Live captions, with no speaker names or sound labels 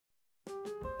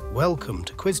Welcome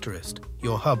to Quizterest,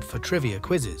 your hub for trivia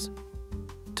quizzes.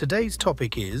 Today's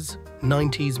topic is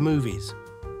 90s movies.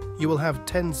 You will have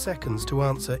 10 seconds to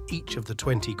answer each of the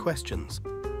 20 questions.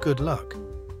 Good luck.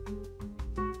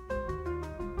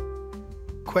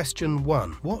 Question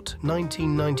 1. What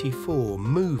 1994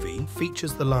 movie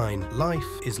features the line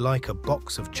 "Life is like a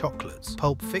box of chocolates"?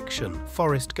 Pulp Fiction,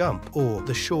 Forrest Gump, or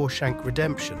The Shawshank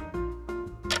Redemption?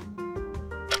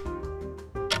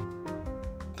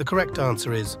 The correct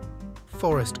answer is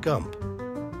Forrest Gump.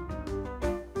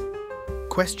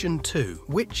 Question 2.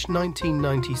 Which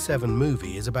 1997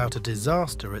 movie is about a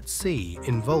disaster at sea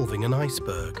involving an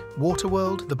iceberg?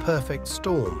 Waterworld, The Perfect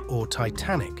Storm, or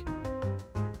Titanic?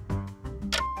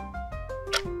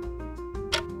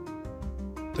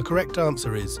 The correct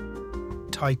answer is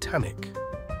Titanic.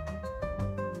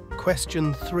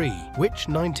 Question 3. Which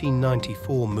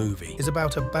 1994 movie is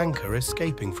about a banker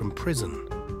escaping from prison?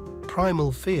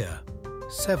 Primal Fear,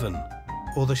 Seven,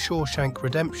 or The Shawshank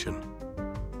Redemption?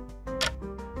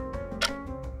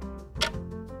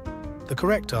 The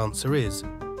correct answer is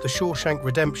The Shawshank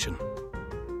Redemption.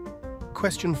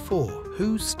 Question 4.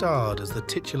 Who starred as the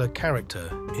titular character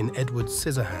in Edward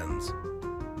Scissorhands?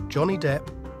 Johnny Depp,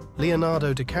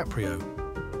 Leonardo DiCaprio,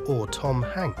 or Tom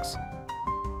Hanks?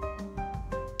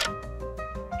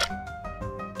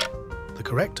 The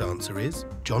correct answer is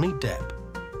Johnny Depp.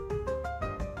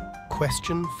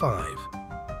 Question 5.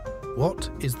 What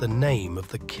is the name of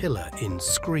the killer in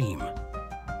Scream?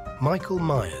 Michael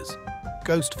Myers,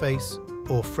 Ghostface,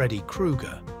 or Freddy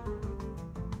Krueger?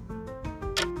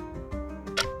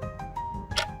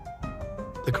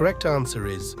 The correct answer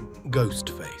is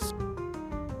Ghostface.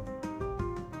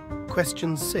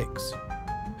 Question 6.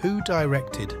 Who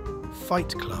directed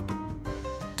Fight Club?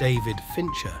 David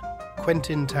Fincher,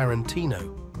 Quentin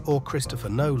Tarantino, or Christopher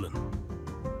Nolan?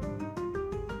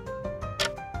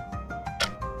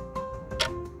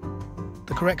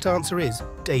 The correct answer is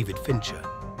David Fincher.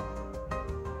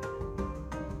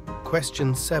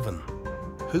 Question 7.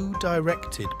 Who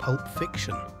directed Pulp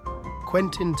Fiction?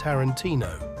 Quentin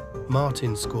Tarantino,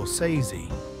 Martin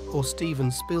Scorsese, or Steven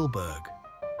Spielberg?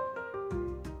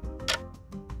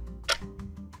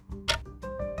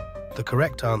 The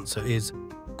correct answer is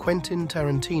Quentin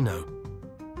Tarantino.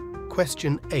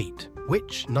 Question 8.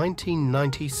 Which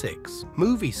 1996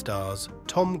 movie stars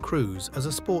Tom Cruise as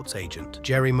a sports agent,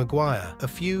 Jerry Maguire, A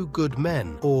Few Good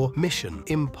Men, or Mission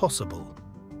Impossible?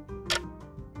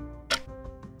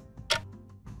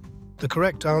 The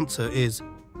correct answer is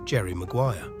Jerry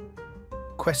Maguire.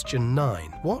 Question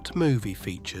 9. What movie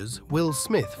features Will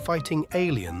Smith fighting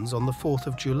aliens on the 4th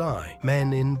of July?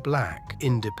 Men in Black,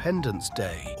 Independence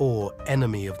Day, or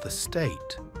Enemy of the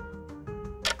State?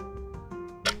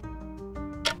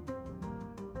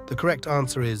 The correct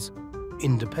answer is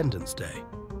Independence Day.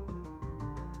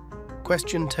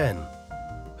 Question 10.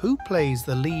 Who plays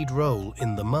the lead role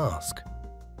in The Mask?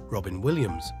 Robin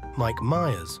Williams, Mike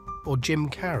Myers, or Jim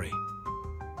Carrey?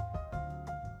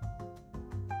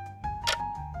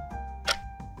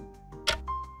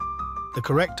 The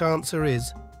correct answer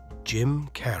is Jim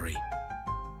Carrey.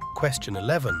 Question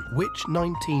 11. Which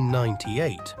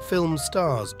 1998 film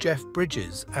stars Jeff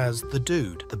Bridges as the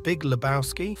Dude? The Big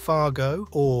Lebowski, Fargo,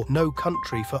 or No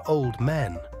Country for Old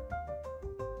Men?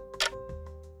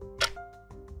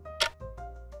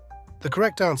 The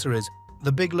correct answer is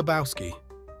The Big Lebowski.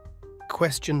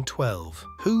 Question 12.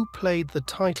 Who played the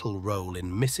title role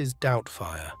in Mrs.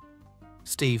 Doubtfire?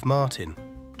 Steve Martin,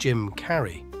 Jim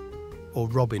Carrey, or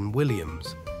Robin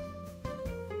Williams?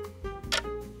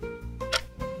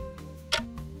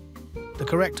 The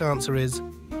correct answer is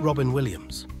Robin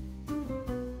Williams.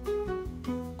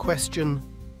 Question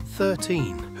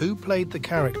 13. Who played the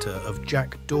character of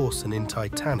Jack Dawson in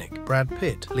Titanic? Brad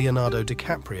Pitt, Leonardo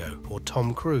DiCaprio, or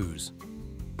Tom Cruise?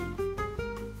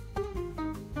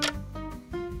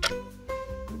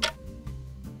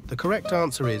 The correct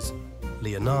answer is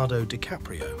Leonardo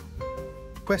DiCaprio.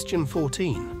 Question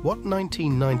 14. What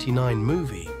 1999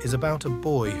 movie is about a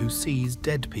boy who sees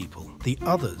dead people? The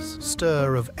Others,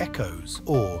 Stir of Echoes,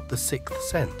 or The Sixth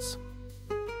Sense?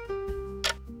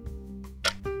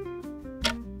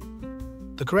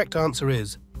 The correct answer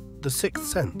is The Sixth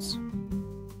Sense.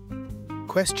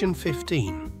 Question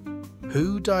 15.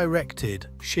 Who directed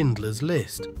Schindler's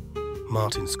List?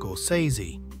 Martin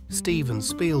Scorsese, Steven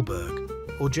Spielberg,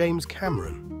 or James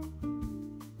Cameron?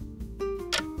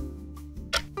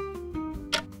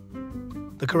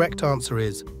 The correct answer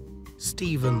is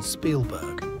Steven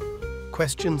Spielberg.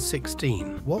 Question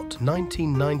 16. What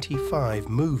 1995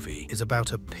 movie is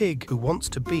about a pig who wants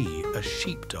to be a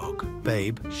sheepdog?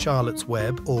 Babe, Charlotte's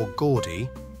Web, or Gordy?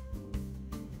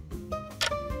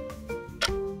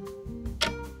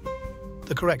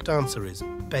 The correct answer is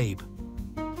Babe.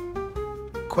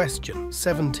 Question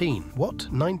 17. What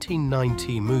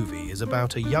 1990 movie is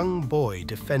about a young boy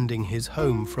defending his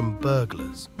home from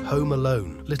burglars? Home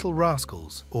Alone, Little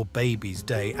Rascals, or Baby's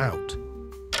Day Out?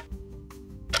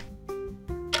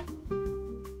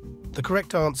 The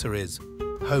correct answer is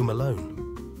Home Alone.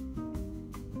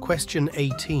 Question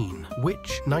 18.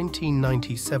 Which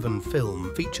 1997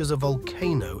 film features a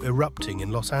volcano erupting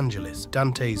in Los Angeles?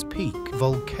 Dante's Peak,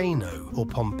 Volcano, or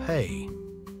Pompeii?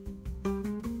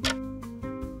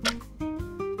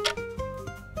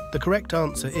 The correct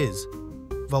answer is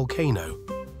Volcano.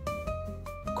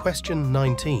 Question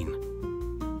 19.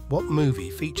 What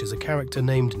movie features a character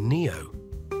named Neo?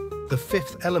 The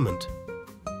Fifth Element,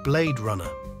 Blade Runner,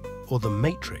 or The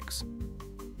Matrix?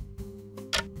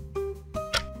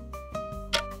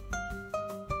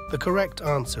 The correct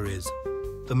answer is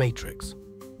The Matrix.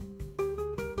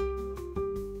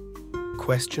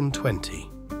 Question 20.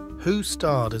 Who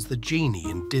starred as the genie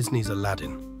in Disney's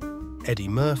Aladdin? Eddie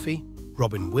Murphy,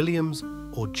 Robin Williams,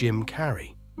 or Jim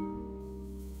Carrey?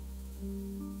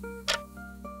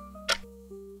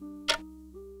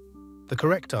 The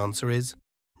correct answer is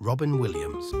Robin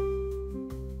Williams.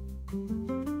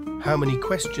 How many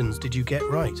questions did you get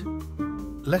right?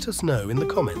 Let us know in the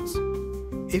comments.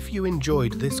 If you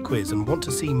enjoyed this quiz and want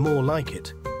to see more like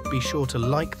it, be sure to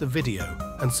like the video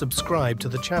and subscribe to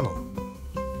the channel.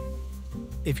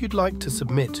 If you'd like to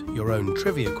submit your own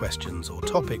trivia questions or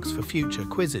topics for future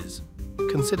quizzes,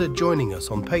 consider joining us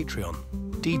on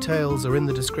Patreon. Details are in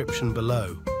the description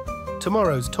below.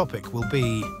 Tomorrow's topic will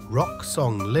be rock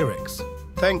song lyrics.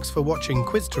 Thanks for watching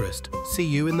Quizterest. See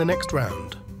you in the next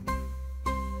round.